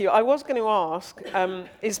I was going to ask,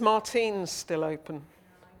 is Martine's still open?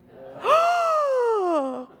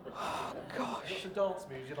 Oh, gosh. Got some dance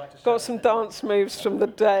moves you'd like to share? Got some dance moves from the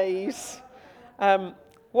days.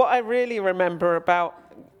 What I really remember about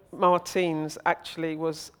Martine's actually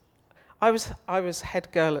was I was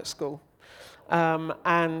head girl at school.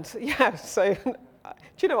 And yeah, so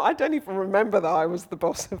do you know, I don't even remember that I was the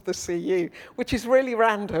boss of the CU, which is really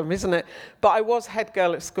random, isn't it? But I was head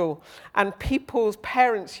girl at school. And people's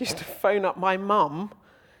parents used to phone up my mum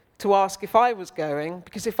to ask if I was going,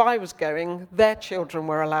 because if I was going, their children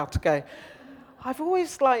were allowed to go. I've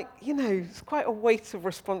always it's quite a weight of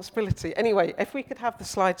responsibility. Anyway, if we could have the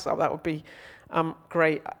slides up, that would be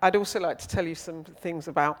great. I'd also like to tell you some things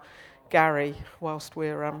about Gary whilst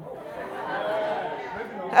we're...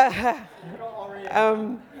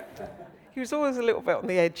 he was always a little bit on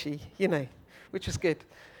the edgy, which was good.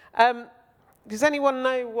 Does anyone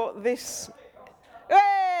know what this...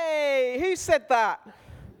 Hey! Who said that?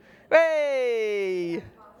 Hey!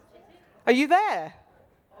 Are you there?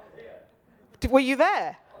 Were you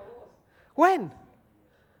there? When? 73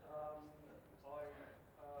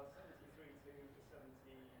 to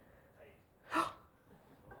 78.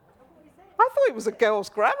 I thought it was a girls'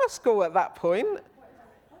 grammar school at that point.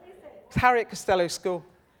 It's Harriet Costello School.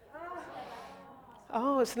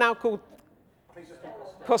 Oh, it's now called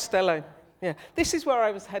Costello. Yeah, this is where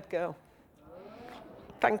I was head girl.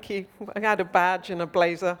 Thank you. I had a badge and a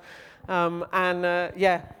blazer.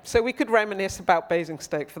 So we could reminisce about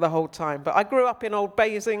Basingstoke for the whole time. But I grew up in Old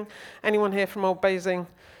Basing. Anyone here from Old Basing?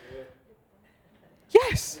 Yeah.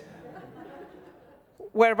 Yes.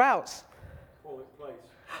 Whereabouts? Place.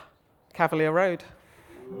 Cavalier Road.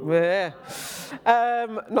 Yeah.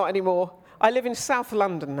 Not anymore. I live in South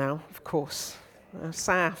London now, of course.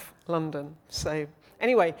 South London. So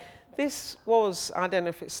anyway, this was, I don't know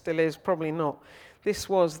if it still is, probably not. This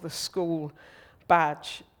was the school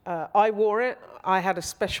badge. I wore it. I had a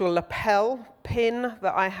special lapel pin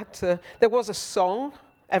that I had to... There was a song,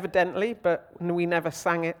 evidently, but we never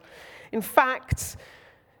sang it. In fact,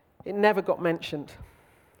 it never got mentioned.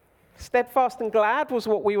 Steadfast and glad was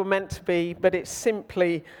what we were meant to be, but it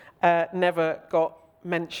simply never got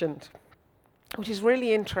mentioned, which is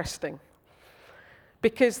really interesting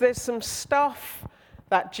because there's some stuff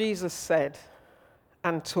that Jesus said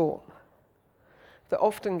and taught that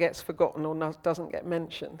often gets forgotten or doesn't get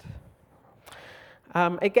mentioned.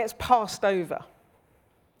 It gets passed over,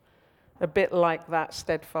 a bit like that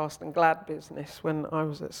steadfast and glad business when I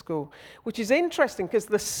was at school, which is interesting because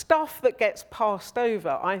the stuff that gets passed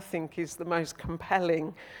over, I think, is the most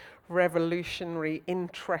compelling, revolutionary,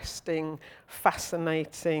 interesting,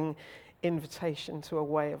 fascinating invitation to a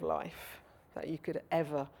way of life that you could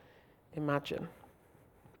ever imagine.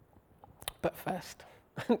 But first,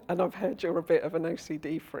 and I've heard you're a bit of an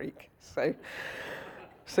OCD freak, so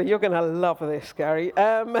you're going to love this, Gary.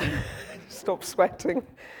 Stop sweating.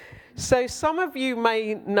 So some of you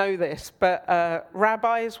may know this, but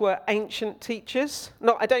rabbis were ancient teachers.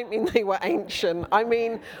 No, I don't mean they were ancient. I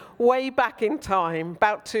mean way back in time,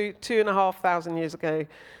 about 2,500 years ago,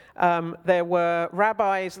 there were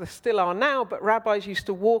rabbis, there still are now, but rabbis used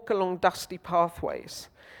to walk along dusty pathways.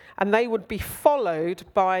 And they would be followed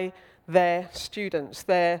by their students,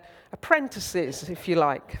 their apprentices, if you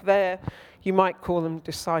like. You might call them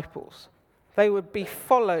disciples. They would be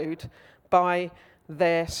followed by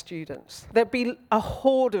their students. There'd be a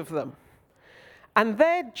horde of them. And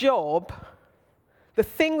their job, the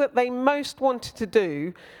thing that they most wanted to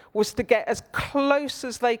do, was to get as close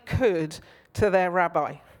as they could to their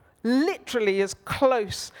rabbi. Literally as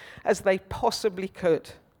close as they possibly could.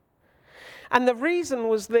 And the reason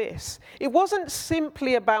was this. It wasn't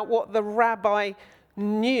simply about what the rabbi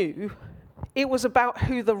knew. It was about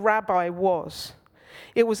who the rabbi was.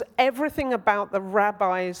 It was everything about the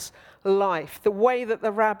rabbi's life, the way that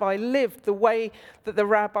the rabbi lived, the way that the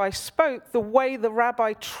rabbi spoke, the way the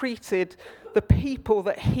rabbi treated the people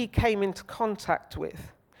that he came into contact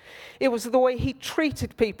with. It was the way he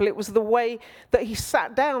treated people. It was the way that he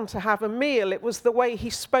sat down to have a meal. It was the way he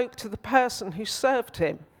spoke to the person who served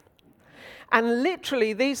him. And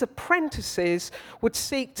literally, these apprentices would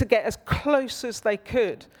seek to get as close as they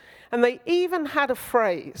could. And they even had a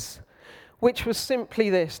phrase, which was simply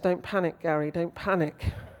this: don't panic, Gary, don't panic.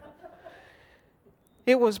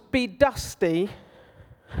 It was be dusty.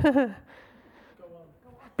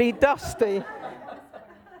 Be dusty.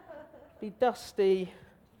 Be dusty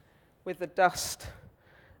with the dust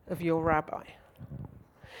of your rabbi.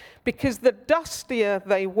 Because the dustier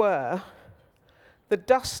they were,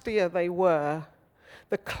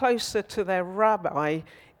 the closer to their rabbi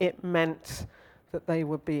it meant that they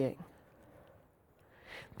were being.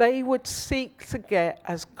 They would seek to get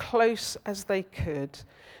as close as they could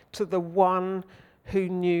to the one who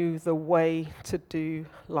knew the way to do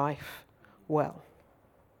life well.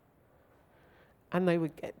 And they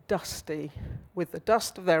would get dusty with the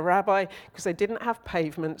dust of their rabbi, because they didn't have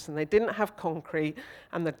pavements and they didn't have concrete,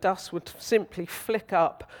 and the dust would simply flick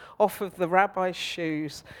up off of the rabbi's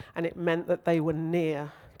shoes, and it meant that they were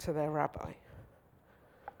near to their rabbi.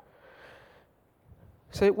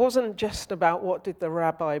 So it wasn't just about what did the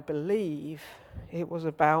rabbi believe, it was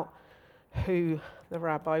about who the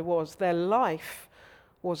rabbi was. Their life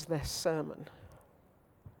was their sermon.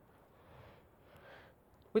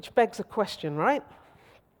 Which begs a question, right?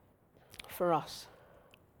 For us.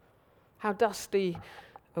 How dusty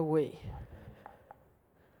are we?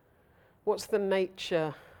 What's the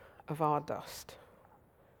nature of our dust?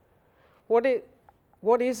 What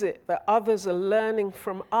is it that others are learning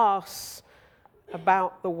from us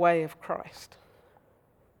about the way of Christ?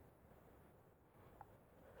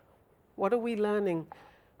 What are we learning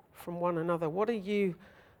from one another? What are you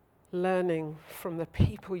learning from the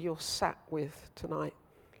people you're sat with tonight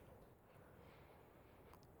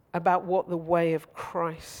about what the way of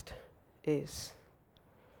Christ is?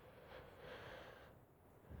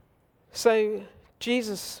 So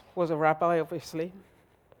Jesus was a rabbi, obviously,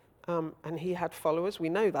 and he had followers. We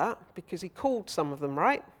know that because he called some of them,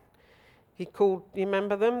 right? You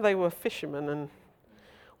remember them? They were fishermen. And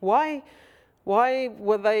why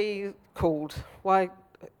were they called? Why?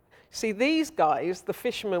 See, these guys, the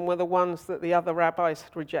fishermen, were the ones that the other rabbis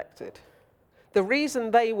had rejected. The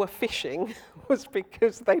reason they were fishing was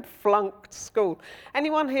because they'd flunked school.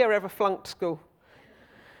 Anyone here ever flunked school?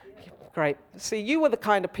 Great. See, you were the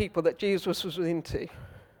kind of people that Jesus was into.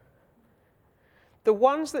 The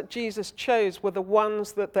ones that Jesus chose were the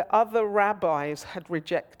ones that the other rabbis had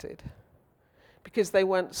rejected because they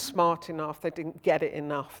weren't smart enough, they didn't get it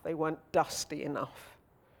enough, they weren't dusty enough.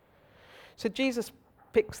 So Jesus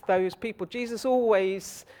picks those people. Jesus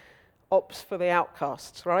always opts for the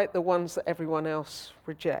outcasts, right? The ones that everyone else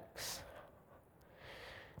rejects.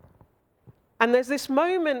 And there's this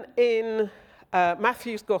moment in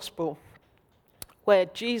Matthew's Gospel where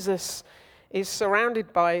Jesus is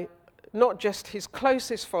surrounded by not just his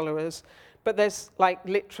closest followers, but there's like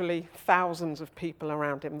literally thousands of people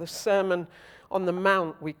around him. The Sermon on the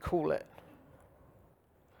Mount, we call it.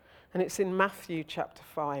 And it's in Matthew chapter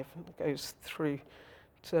 5 and goes through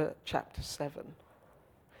to chapter 7.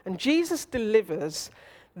 And Jesus delivers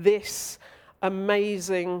this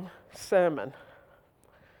amazing sermon,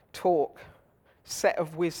 talk, set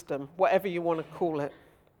of wisdom, whatever you want to call it.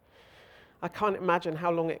 I can't imagine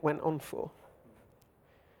how long it went on for.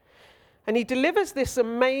 And he delivers this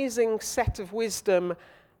amazing set of wisdom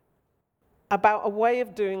about a way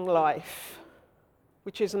of doing life,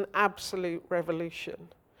 which is an absolute revolution.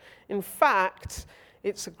 In fact,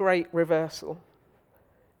 it's a great reversal.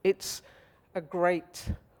 It's a great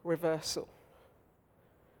reversal.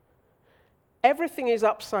 Everything is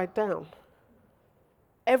upside down.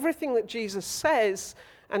 Everything that Jesus says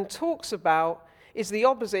and talks about is the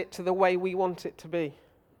opposite to the way we want it to be.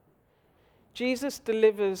 Jesus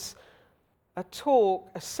delivers a talk,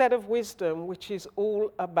 a set of wisdom, which is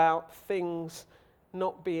all about things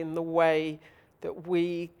not being the way that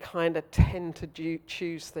we kind of tend to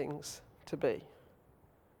choose things to be.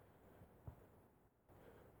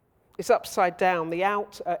 It's upside down. The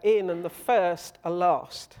out are in and the first are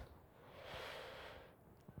last.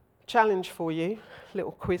 Challenge for you,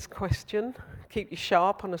 little quiz question. Keep you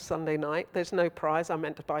sharp on a Sunday night. There's no prize. I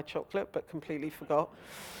meant to buy chocolate, but completely forgot.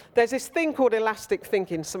 There's this thing called elastic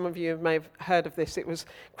thinking. Some of you may have heard of this. It was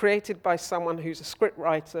created by someone who's a script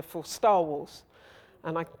writer for Star Wars.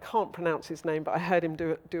 And I can't pronounce his name, but I heard him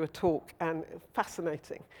do a talk, and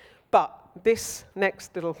fascinating. But this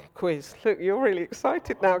next little quiz, look, you're really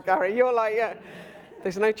excited now, Gary. You're like, yeah,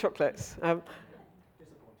 there's no chocolates.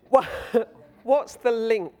 What's the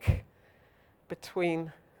link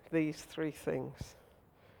between these three things?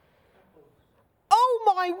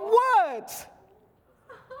 Oh my word!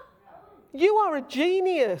 You are a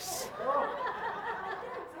genius.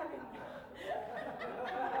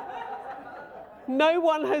 No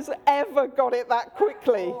one has ever got it that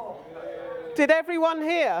quickly. Did everyone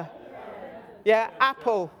hear? Yeah,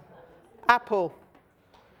 apple. Apple.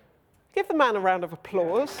 Give the man a round of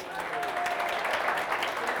applause.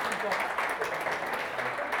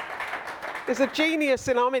 There's a genius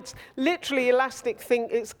in our midst. Literally,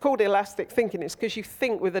 it's called elastic thinking. It's because you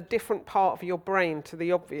think with a different part of your brain to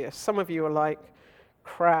the obvious. Some of you are like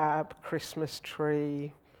crab, Christmas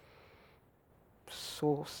tree,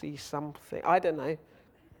 saucy something. I don't know.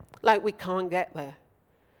 Like we can't get there.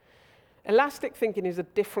 Elastic thinking is a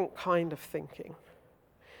different kind of thinking.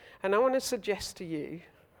 And I want to suggest to you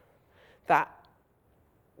that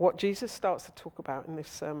what Jesus starts to talk about in this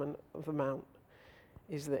Sermon on the Mount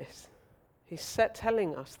is this. He's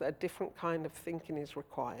telling us that a different kind of thinking is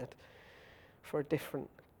required for a different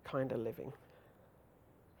kind of living.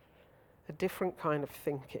 A different kind of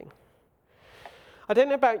thinking. I don't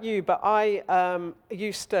know about you, but I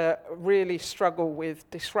used to really struggle with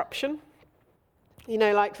disruption. You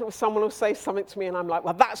know, like someone will say something to me and I'm like,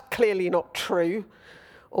 well, that's clearly not true.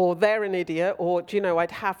 Or they're an idiot. Or, do you know,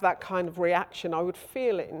 I'd have that kind of reaction. I would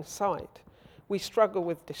feel it inside. We struggle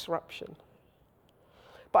with disruption.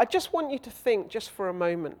 But I just want you to think, just for a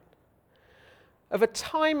moment, of a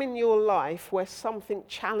time in your life where something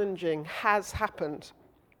challenging has happened.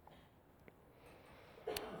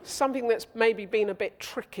 Something that's maybe been a bit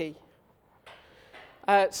tricky.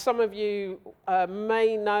 Some of you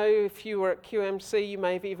may know, if you were at QMC, you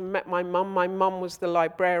may have even met my mum. My mum was the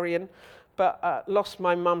librarian, but lost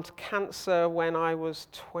my mum to cancer when I was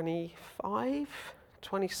 25,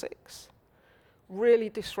 26. Really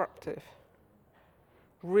disruptive.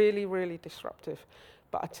 Really, really disruptive.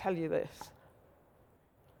 But I tell you this.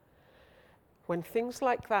 When things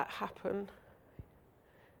like that happen,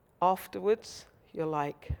 afterwards, you're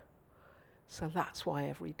like, so that's why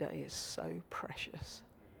every day is so precious.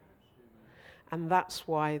 And that's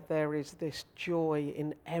why there is this joy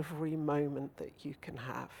in every moment that you can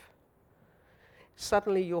have.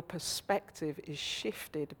 Suddenly your perspective is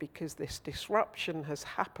shifted because this disruption has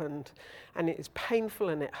happened and it is painful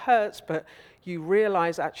and it hurts, but you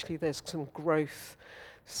realize actually there's some growth.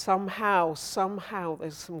 Somehow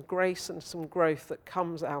there's some grace and some growth that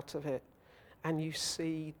comes out of it. And you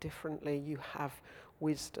see differently, you have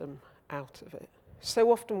wisdom out of it.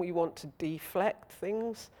 So often we want to deflect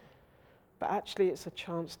things, but actually it's a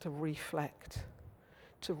chance to reflect,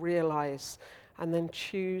 to realize, and then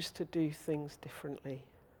choose to do things differently.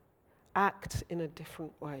 Act in a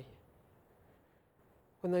different way.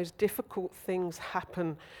 When those difficult things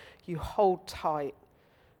happen, you hold tight.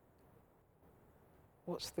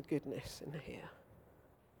 What's the goodness in here?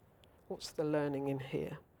 What's the learning in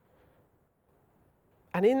here?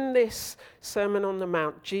 And in this Sermon on the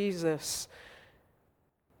Mount, Jesus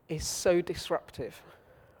is so disruptive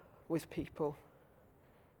with people.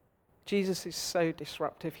 Jesus is so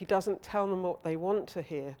disruptive. He doesn't tell them what they want to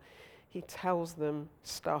hear. He tells them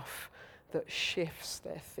stuff that shifts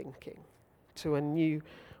their thinking to a new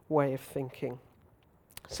way of thinking.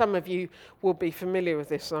 Some of you will be familiar with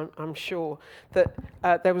this, I'm sure,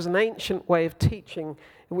 that there was an ancient way of teaching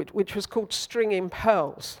which was called stringing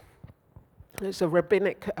pearls. It's a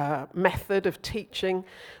rabbinic method of teaching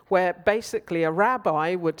where basically a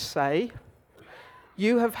rabbi would say,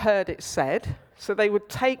 you have heard it said. So they would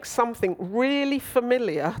take something really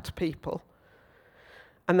familiar to people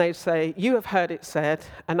and they'd say, you have heard it said,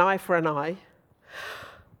 an eye for an eye,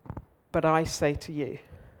 but I say to you.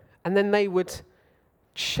 And then they would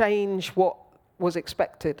change what was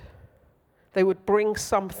expected. They would bring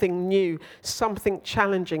something new, something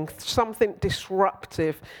challenging, something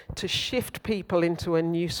disruptive to shift people into a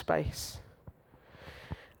new space.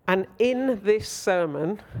 And in this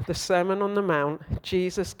sermon, the Sermon on the Mount,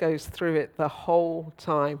 Jesus goes through it the whole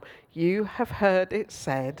time. You have heard it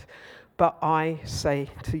said, but I say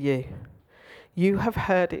to you. You have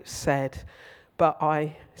heard it said, but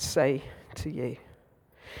I say to you.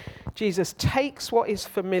 Jesus takes what is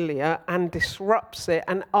familiar and disrupts it,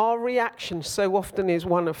 and our reaction so often is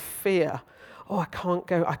one of fear. Oh,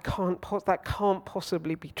 that can't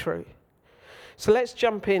possibly be true. So let's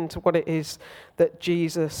jump into what it is that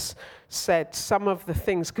Jesus said, some of the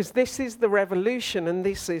things, because this is the revolution and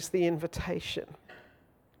this is the invitation.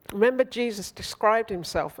 Remember, Jesus described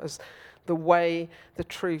himself as the way, the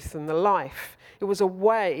truth, and the life. It was a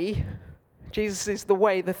way. Jesus is the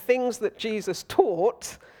way. The things that Jesus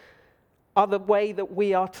taught are the way that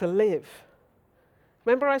we are to live.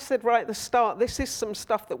 Remember I said right at the start, this is some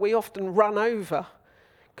stuff that we often run over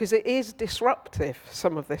because it is disruptive,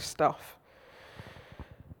 some of this stuff.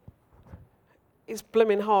 It's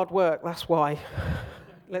blooming hard work, that's why.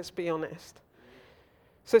 Let's be honest.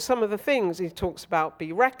 So some of the things he talks about,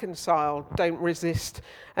 be reconciled, don't resist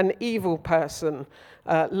an evil person,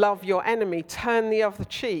 love your enemy, turn the other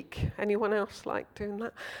cheek. Anyone else like doing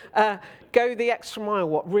that? Go the extra mile.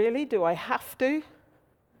 What, really? Do I have to?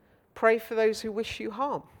 Pray for those who wish you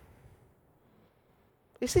harm.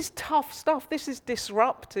 This is tough stuff. This is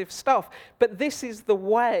disruptive stuff. But this is the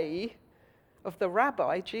way of the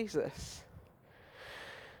rabbi, Jesus.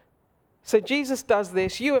 So Jesus does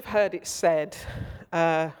this. You have heard it said,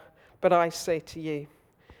 but I say to you.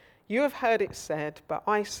 You have heard it said, but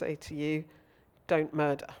I say to you, don't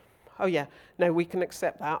murder. Oh yeah, no, we can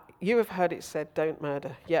accept that. You have heard it said, don't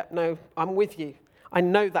murder. Yeah, no, I'm with you. I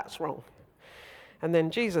know that's wrong. And then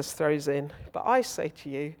Jesus throws in, but I say to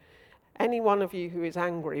you, any one of you who is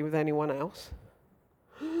angry with anyone else,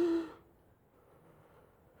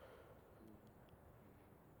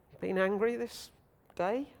 been angry this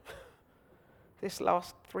day? This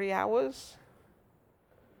last 3 hours?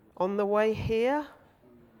 On the way here?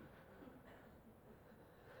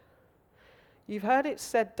 You've heard it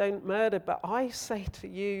said, don't murder, but I say to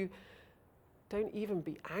you, don't even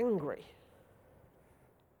be angry.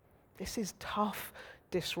 This is tough,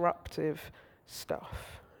 disruptive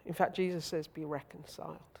stuff. In fact, Jesus says, be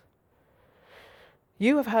reconciled.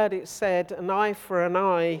 You have heard it said, an eye for an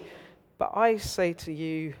eye, but I say to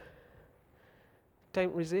you,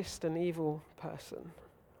 don't resist an evil person.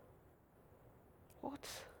 What?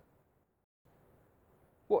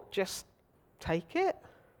 What, just take it?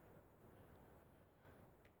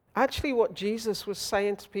 Actually, what Jesus was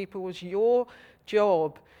saying to people was, your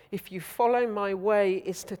job, if you follow my way,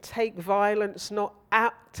 is to take violence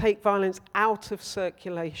out of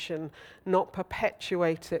circulation, not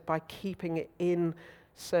perpetuate it by keeping it in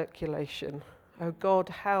circulation. Oh God,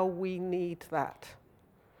 how we need that.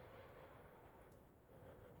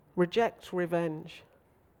 Reject revenge.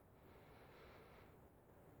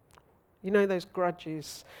 You know, those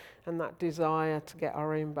grudges and that desire to get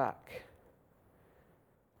our own back.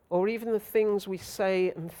 Or even the things we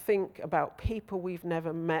say and think about people we've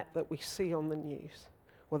never met that we see on the news.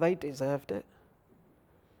 Well, they deserved it.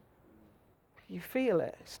 You feel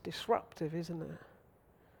it. It's disruptive, isn't it?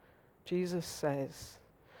 Jesus says,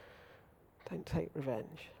 don't take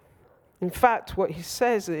revenge. In fact, what he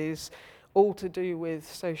says is all to do with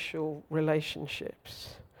social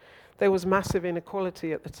relationships. There was massive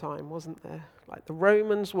inequality at the time, wasn't there? Like the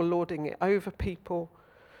Romans were lording it over people.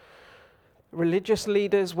 Religious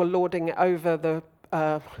leaders were lording it over the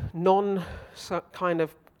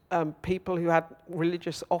people who had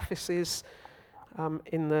religious offices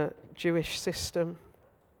in the Jewish system.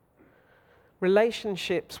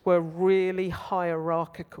 Relationships were really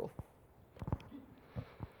hierarchical.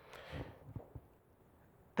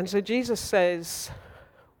 And so Jesus says,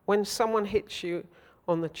 when someone hits you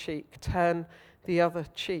on the cheek, turn the other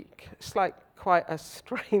cheek. It's like quite a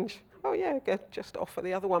strange, oh yeah, just offer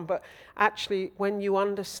the other one. But actually, when you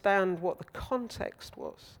understand what the context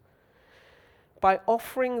was, by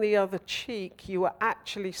offering the other cheek, you were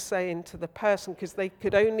actually saying to the person, because they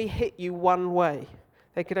could only hit you one way.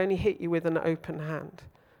 They could only hit you with an open hand.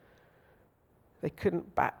 They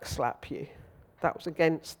couldn't backslap you. That was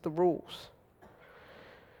against the rules.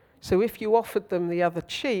 So if you offered them the other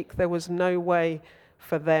cheek, there was no way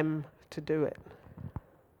for them to do it.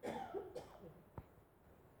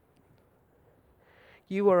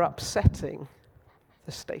 You were upsetting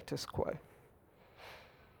the status quo.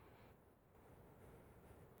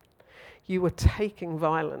 You were taking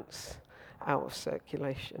violence out of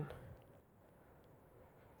circulation.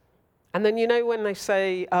 And then you know when they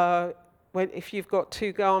say, if you've got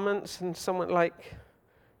two garments and someone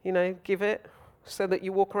give it so that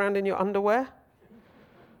you walk around in your underwear?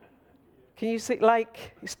 Can you see,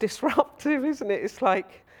 it's disruptive, isn't it? It's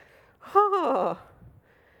like, And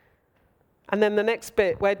then the next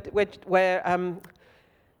bit where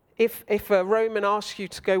if a Roman asks you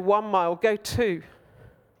to go 1 mile, go 2.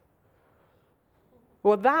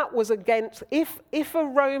 Well, that was against, if a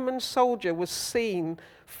Roman soldier was seen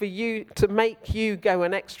for you to make you go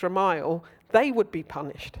an extra mile, they would be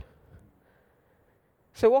punished.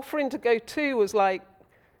 So offering to go 2 was like,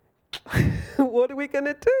 what are we going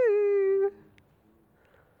to do?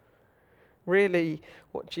 Really,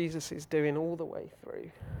 what Jesus is doing all the way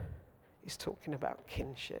through is talking about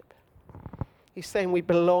kinship. He's saying we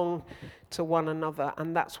belong to one another,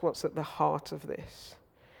 and that's what's at the heart of this.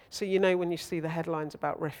 So you know when you see the headlines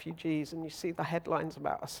about refugees and you see the headlines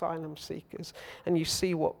about asylum seekers and you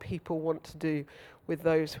see what people want to do with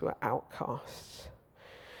those who are outcasts.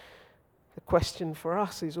 The question for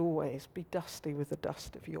us is always, be dusty with the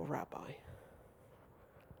dust of your rabbi.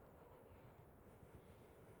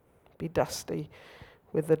 Be dusty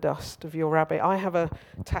with the dust of your rabbi. I have a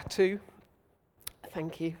tattoo.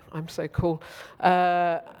 Thank you, I'm so cool.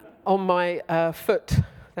 On my foot,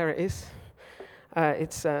 there it is.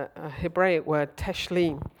 It's a Hebraic word,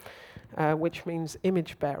 teshlim, which means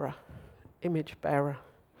image bearer. Image bearer.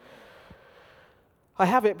 I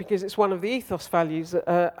have it because it's one of the ethos values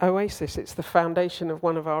at Oasis. It's the foundation of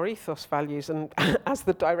one of our ethos values. And as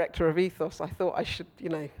the director of ethos, I thought I should,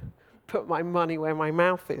 put my money where my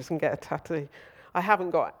mouth is and get a tattoo. I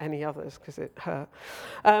haven't got any others because it hurt.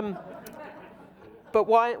 But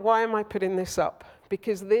why am I putting this up?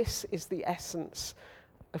 Because this is the essence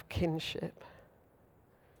of kinship.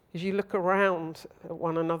 As you look around at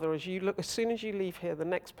one another, as soon as you leave here, the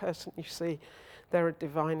next person you see, they're a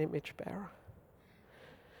divine image bearer.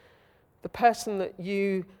 The person that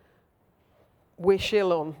you wish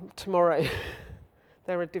ill on tomorrow,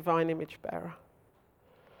 they're a divine image bearer.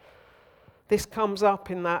 This comes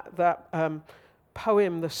up in that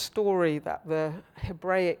poem, the story that the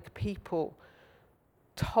Hebraic people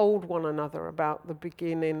told one another about the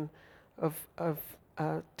beginning of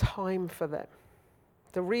time for them.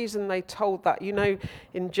 The reason they told that,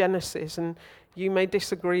 in Genesis, and you may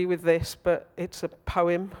disagree with this, but it's a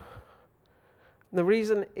poem. The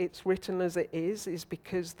reason it's written as it is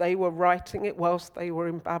because they were writing it whilst they were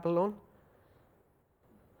in Babylon.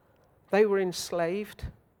 They were enslaved.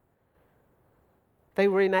 They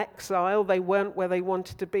were in exile. They weren't where they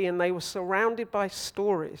wanted to be, and they were surrounded by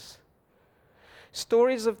stories.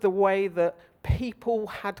 Stories of the way that people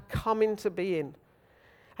had come into being.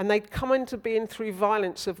 And they'd come into being through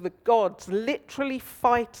violence of the gods literally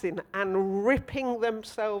fighting and ripping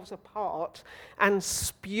themselves apart and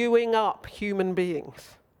spewing up human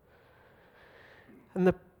beings. And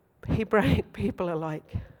the Hebraic people are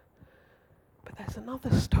like, but there's another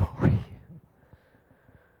story.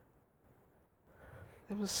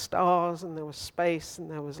 There was stars and there was space and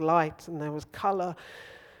there was light and there was color.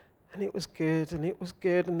 And it was good,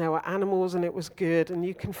 and there were animals, and it was good, and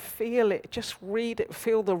you can feel it, just read it,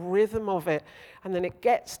 feel the rhythm of it, and then it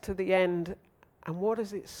gets to the end, and what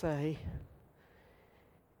does it say?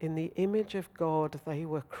 In the image of God they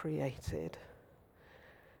were created,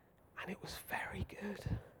 and it was very good.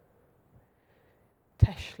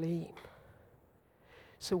 Teshlim.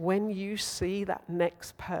 So when you see that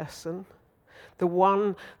next person, the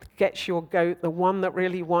one that gets your goat, the one that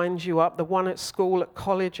really winds you up, the one at school, at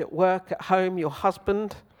college, at work, at home, your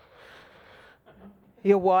husband,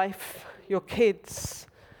 your wife, your kids,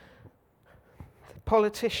 the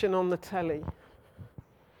politician on the telly.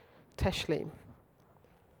 Teshlim.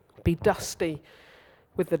 Be dusty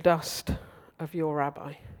with the dust of your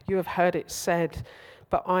rabbi. You have heard it said,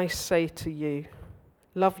 but I say to you,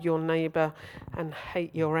 love your neighbor and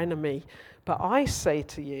hate your enemy. But I say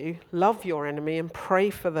to you, love your enemy and pray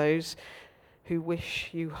for those who wish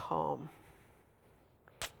you harm.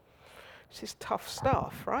 This is tough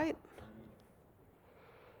stuff, right?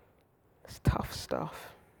 It's tough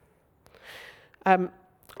stuff.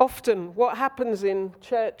 Often what happens in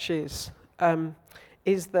churches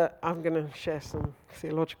is that, I'm going to share some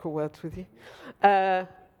theological words with you,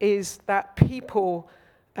 is that people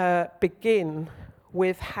begin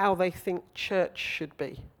with how they think church should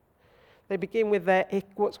be. They begin with their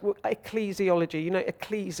ecclesiology,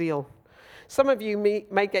 ecclesial. Some of you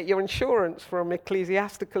may get your insurance from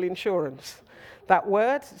ecclesiastical insurance. That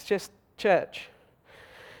word is just church.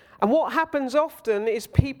 And what happens often is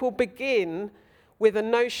people begin with a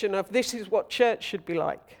notion of this is what church should be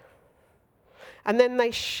like. And then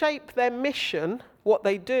they shape their mission, what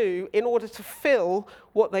they do, in order to fill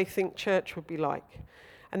what they think church would be like.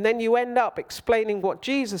 And then you end up explaining what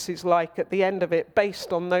Jesus is like at the end of it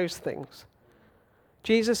based on those things.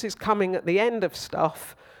 Jesus is coming at the end of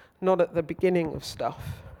stuff, not at the beginning of stuff.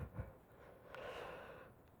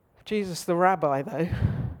 Jesus the rabbi, though,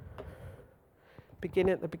 begin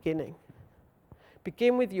at the beginning.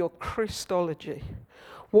 Begin with your Christology.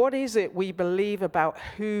 What is it we believe about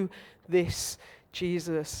who this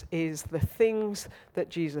Jesus is? The things that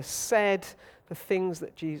Jesus said, the things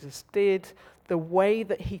that Jesus did, the way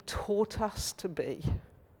that he taught us to be.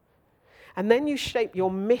 And then you shape your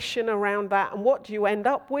mission around that. And what do you end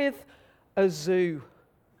up with? A zoo.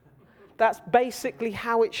 That's basically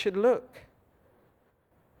how it should look.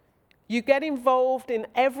 You get involved in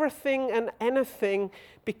everything and anything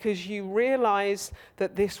because you realize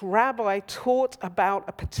that this rabbi taught about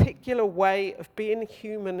a particular way of being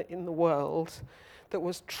human in the world that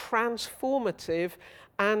was transformative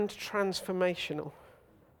and transformational.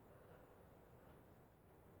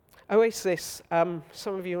 Oasis,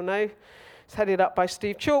 some of you will know, it's headed up by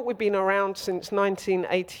Steve Chalk. We've been around since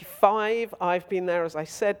 1985. I've been there, as I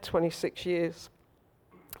said, 26 years.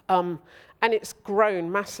 And it's grown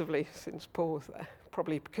massively since Paul was there,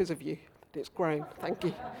 probably because of you. It's grown, thank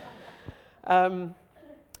you.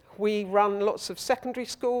 We run lots of secondary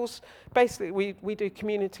schools. Basically, we do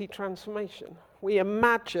community transformation. We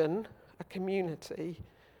imagine a community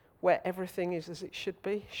where everything is as it should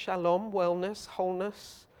be. Shalom, wellness,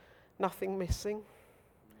 wholeness, nothing missing,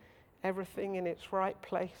 everything in its right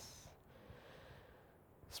place.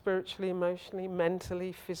 spiritually, emotionally,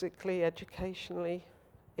 mentally, physically, educationally,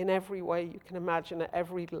 in every way you can imagine, at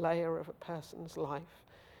every layer of a person's life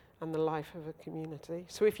and the life of a community.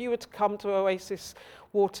 So if you were to come to Oasis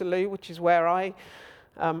Waterloo, which is where I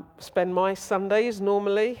spend my Sundays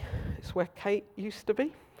normally, it's where Kate used to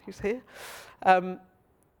be, who's here,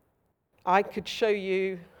 I could show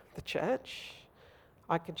you the church,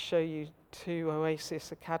 I could show you 2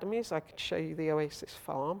 Oasis academies, I could show you the Oasis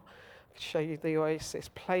farm, I could show you the Oasis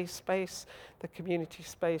play space, the community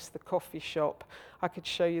space, the coffee shop. I could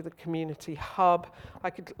show you the community hub. I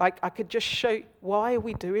could just show why are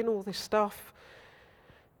we doing all this stuff?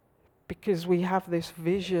 Because we have this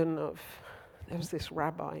vision of, there was this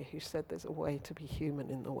rabbi who said there's a way to be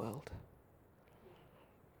human in the world.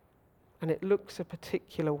 And it looks a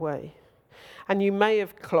particular way. And you may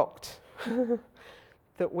have clocked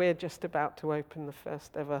that we're just about to open the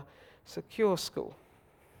first ever secure school.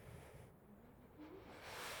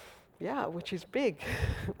 Yeah, which is big.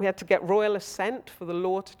 We had to get royal assent for the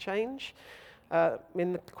law to change.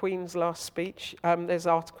 In the Queen's last speech, there's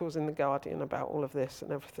articles in The Guardian about all of this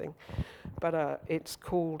and everything. But it's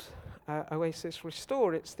called Oasis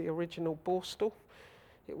Restore. It's the original Borstal.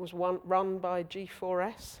 It was run by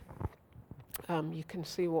G4S. You can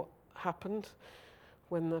see what happened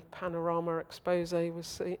when the panorama expose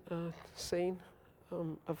was seen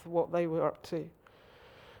of what they were up to.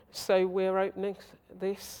 So we're opening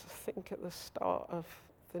this, I think, at the start of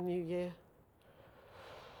the new year.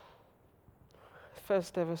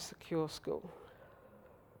 First ever secure school.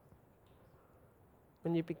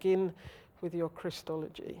 When you begin with your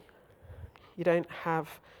Christology, you don't have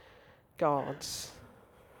guards.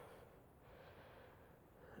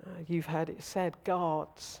 You've heard it said,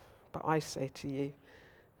 guards, but I say to you,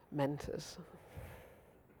 mentors.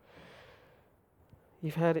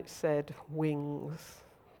 You've heard it said, wings,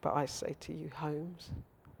 but I say to you, homes.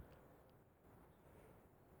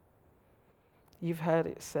 You've heard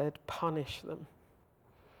it said, punish them.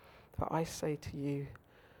 But I say to you,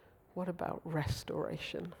 what about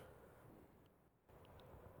restoration?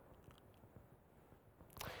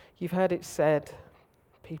 You've heard it said,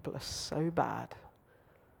 people are so bad,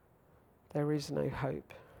 there is no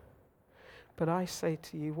hope. But I say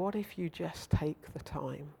to you, what if you just take the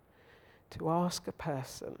time to ask a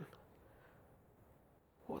person,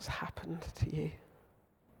 what's happened to you?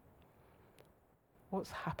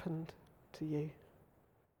 What's happened to you?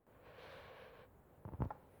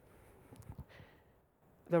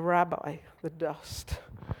 The rabbi, the dust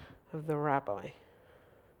of the rabbi,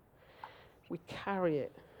 we carry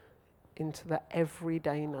it into the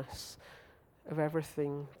everydayness of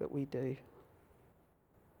everything that we do.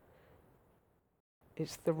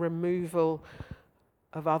 It's the removal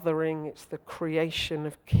of othering, it's the creation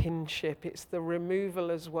of kinship, it's the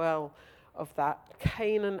removal as well of that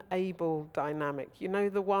Cain and Abel dynamic. You know,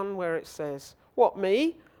 the one where it says, what,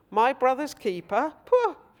 me? My brother's keeper?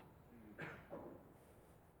 Pooh.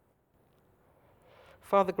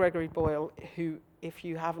 Father Gregory Boyle, who, if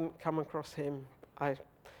you haven't come across him, I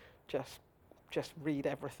just read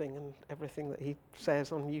everything that he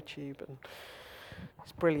says on YouTube, and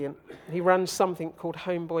it's brilliant. He runs something called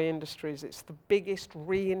Homeboy Industries. It's the biggest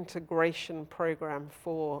reintegration program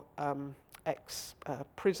for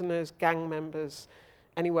ex-prisoners, gang members,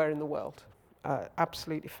 anywhere in the world.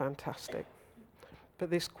 Absolutely fantastic. But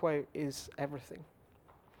this quote is everything.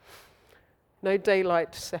 No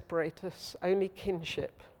daylight to separate us, only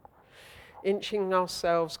kinship. Inching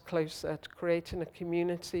ourselves closer to creating a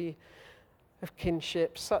community of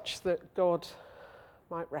kinship such that God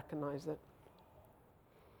might recognize it.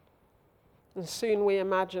 And soon we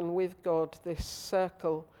imagine with God this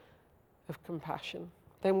circle of compassion.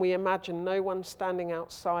 Then we imagine no one standing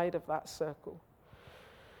outside of that circle,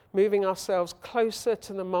 moving ourselves closer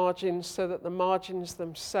to the margins so that the margins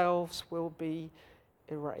themselves will be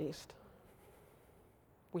erased.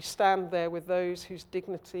 We stand there with those whose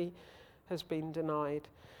dignity has been denied.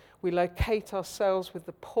 We locate ourselves with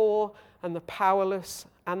the poor and the powerless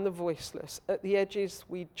and the voiceless. At the edges,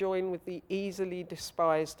 we join with the easily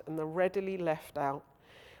despised and the readily left out.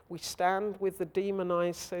 We stand with the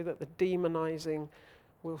demonized so that the demonizing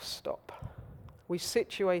will stop. We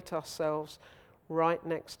situate ourselves right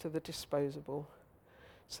next to the disposable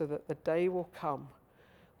so that the day will come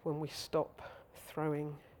when we stop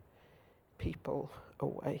throwing people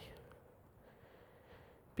away.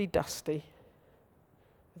 Be dusty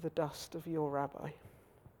with the dust of your rabbi.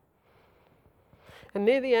 And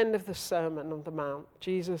near the end of the Sermon on the Mount,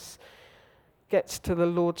 Jesus gets to the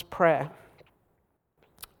Lord's Prayer.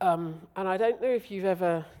 And I don't know if you've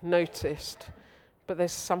ever noticed, but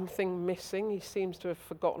there's something missing. He seems to have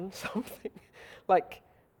forgotten something. Like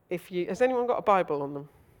Has anyone got a Bible on them?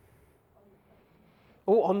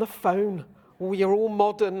 Oh, on the phone. Oh, you're all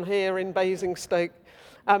modern here in Basingstoke.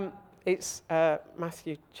 It's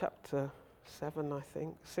Matthew chapter 7, I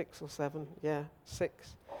think. 6 or 7. Yeah,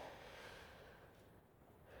 6.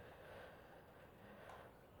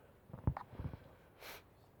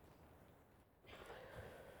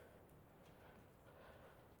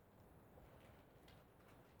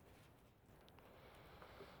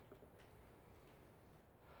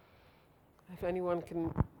 If anyone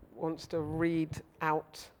wants to read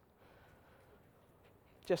out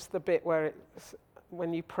just the bit where it's,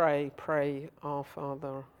 when you pray, Our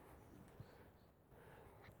Father.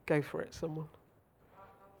 Go for it, someone.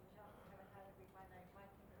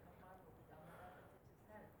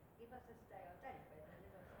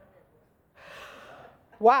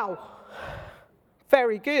 Wow.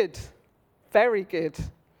 Very good. Very good.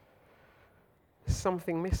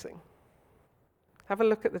 Something missing. Have a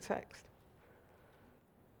look at the text.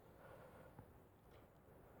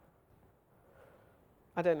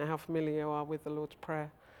 I don't know how familiar you are with the Lord's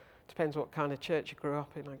Prayer. Depends what kind of church you grew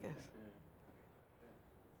up in, I guess.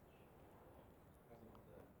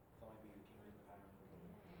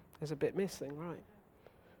 There's a bit missing, right?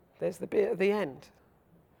 There's the bit at the end.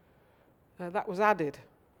 That was added.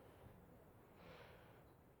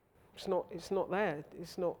 It's not there.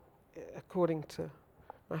 It's not, according to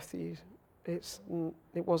Matthew, it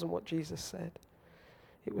wasn't what Jesus said.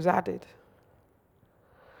 It was added.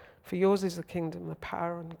 For yours is the kingdom, the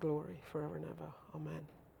power and glory forever and ever. Amen.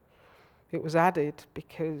 It was added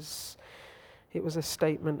because it was a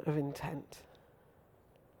statement of intent.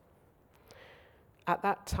 At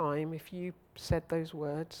that time, if you said those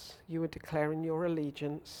words, you were declaring your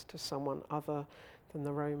allegiance to someone other than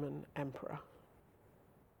the Roman emperor.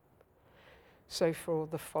 So for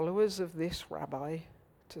the followers of this rabbi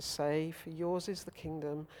to say, for yours is the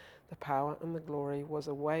kingdom, the power and the glory, was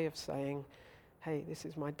a way of saying, hey, this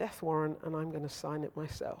is my death warrant and I'm going to sign it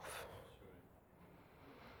myself.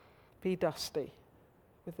 Be dusty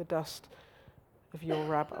with the dust of your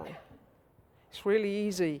rabbi. It's really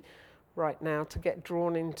easy right now to get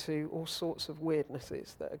drawn into all sorts of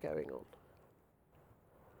weirdnesses that are going on.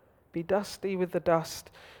 Be dusty with the dust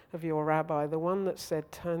of your rabbi, the one that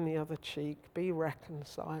said, turn the other cheek, be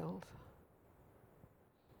reconciled.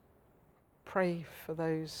 Pray for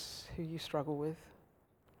those who you struggle with.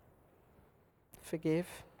 Forgive.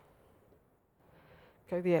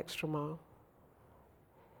 Go the extra mile.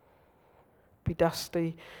 Be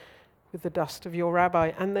dusty with the dust of your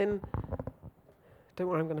rabbi. And then, don't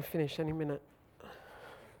worry, I'm going to finish any minute.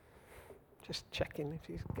 Just checking if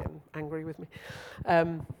he's getting angry with me.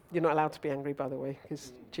 You're not allowed to be angry, by the way,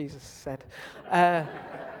 because Jesus said.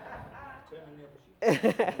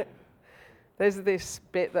 There's this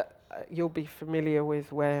bit that you'll be familiar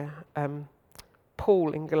with where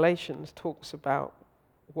Paul in Galatians talks about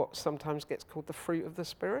what sometimes gets called the fruit of the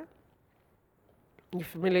Spirit. You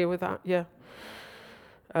familiar with that? Yeah.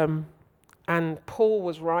 And Paul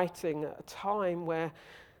was writing at a time where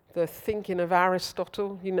the thinking of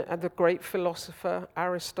Aristotle, the great philosopher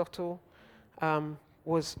Aristotle,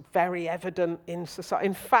 was very evident in society.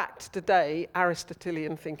 In fact, today,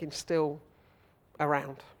 Aristotelian thinking is still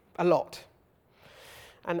around a lot.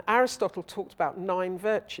 And Aristotle talked about 9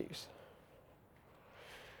 virtues.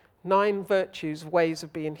 9 virtues, ways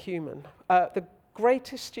of being human. The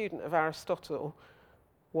greatest student of Aristotle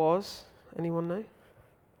was, anyone know?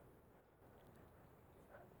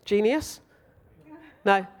 Genius?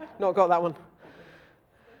 No, not got that one.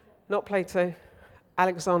 Not Plato.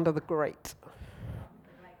 Alexander the Great.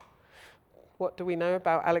 What do we know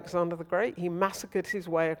about Alexander the Great? He massacred his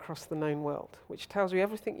way across the known world, which tells you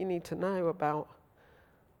everything you need to know about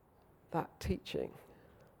that teaching.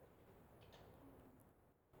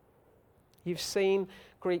 You've seen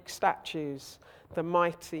Greek statues, the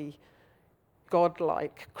mighty,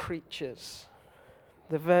 godlike creatures,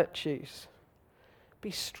 the virtues. Be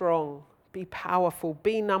strong, be powerful,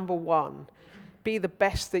 be number one, be the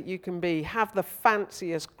best that you can be, have the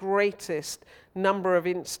fanciest, greatest number of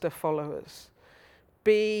Insta followers,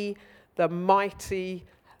 be the mighty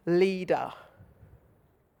leader.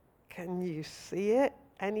 Can you see it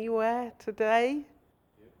anywhere today?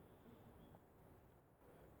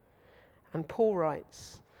 And Paul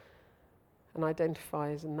writes and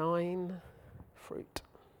identifies 9 fruit.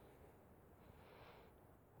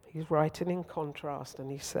 He's writing in contrast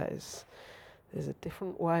and he says, there's a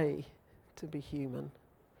different way to be human.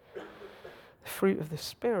 The fruit of the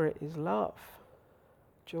Spirit is love,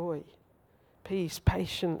 joy, peace,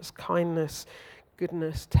 patience, kindness,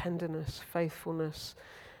 goodness, tenderness, faithfulness,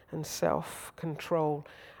 and self-control.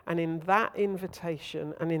 And in that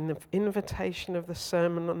invitation, and in the invitation of the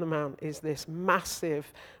Sermon on the Mount, is this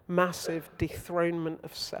massive, massive dethronement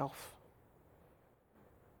of self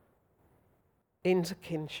into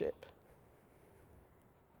kinship.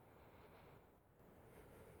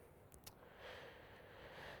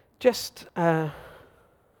 Just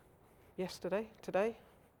today,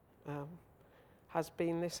 has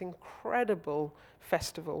been this incredible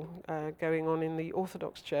festival going on in the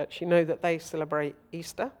Orthodox Church. You know that they celebrate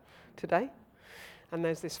Easter today. And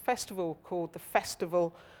there's this festival called the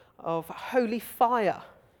Festival of Holy Fire.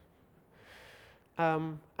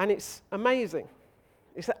 And it's amazing.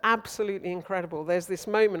 It's absolutely incredible. There's this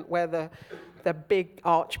moment where the big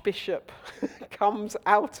archbishop comes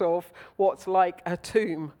out of what's like a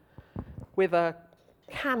tomb with a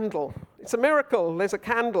candle. It's a miracle. There's a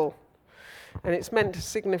candle. And it's meant to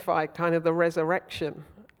signify kind of the resurrection.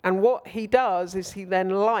 And what he does is he then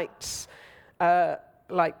lights,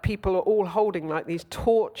 like people are all holding like these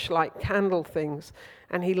torch-like candle things.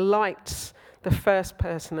 And he lights the first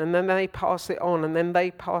person, and then they pass it on, and then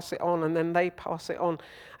they pass it on, and then they pass it on,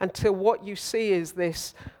 until what you see is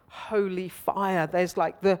this holy fire. There's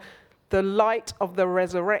like the light of the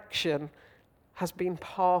resurrection has been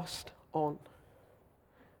passed on.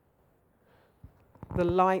 The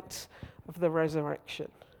light of the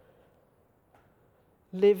resurrection.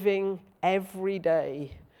 Living every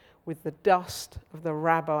day with the dust of the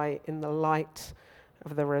rabbi in the light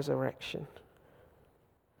of the resurrection.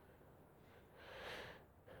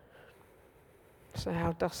 So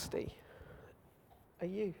how dusty are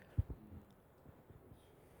you?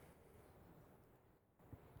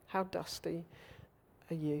 How dusty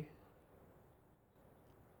are you?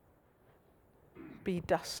 Be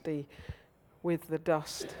dusty with the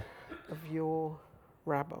dust of your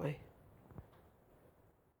rabbi.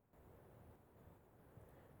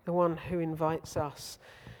 The one who invites us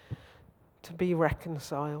to be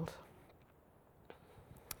reconciled,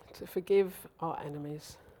 to forgive our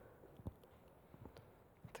enemies,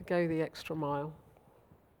 to go the extra mile,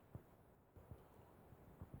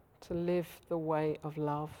 to live the way of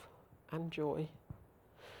love and joy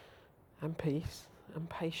and peace and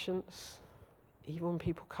patience, even when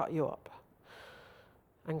people cut you up,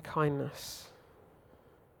 and kindness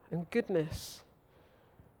and goodness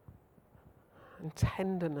and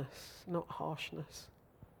tenderness, not harshness,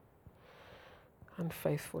 and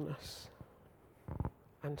faithfulness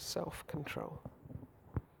and self-control.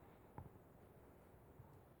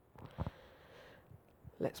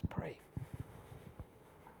 Let's pray.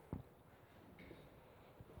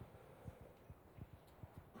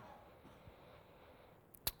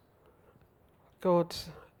 God,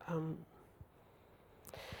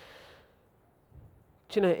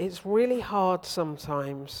 do you know, it's really hard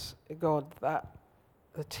sometimes, God, that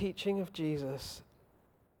the teaching of Jesus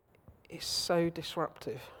is so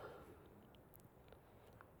disruptive.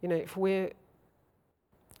 You know, if we're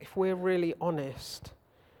really honest,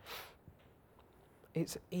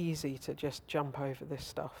 it's easy to just jump over this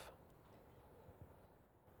stuff.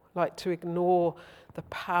 Like to ignore the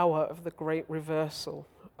power of the great reversal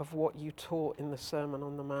of what you taught in the Sermon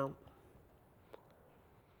on the Mount.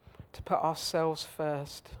 To put ourselves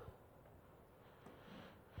first.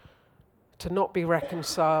 To not be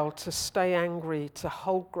reconciled, to stay angry, to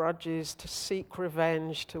hold grudges, to seek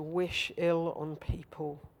revenge, to wish ill on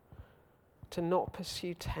people, to not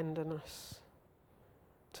pursue tenderness,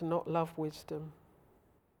 to not love wisdom.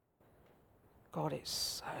 God,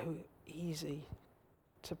 it's so easy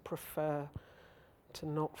to prefer to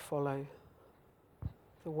not follow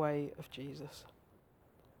the way of Jesus.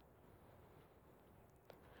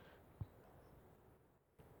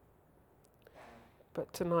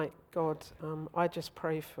 But tonight, God, I just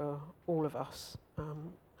pray for all of us,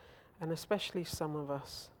 and especially some of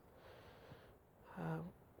us,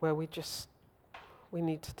 where we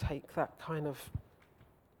need to take that kind of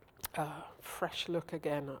fresh look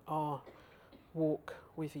again at our walk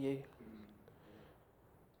with you.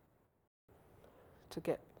 To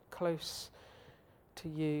get close to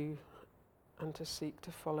you and to seek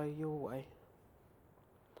to follow your way.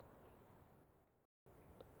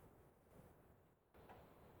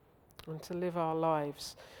 And to live our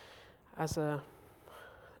lives as a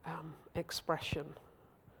expression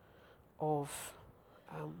of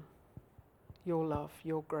your love,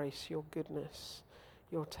 your grace, your goodness,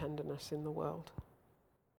 your tenderness in the world.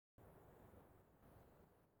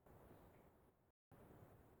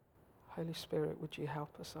 Holy Spirit, would you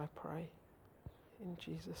help us, I pray. In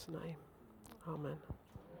Jesus' name, amen.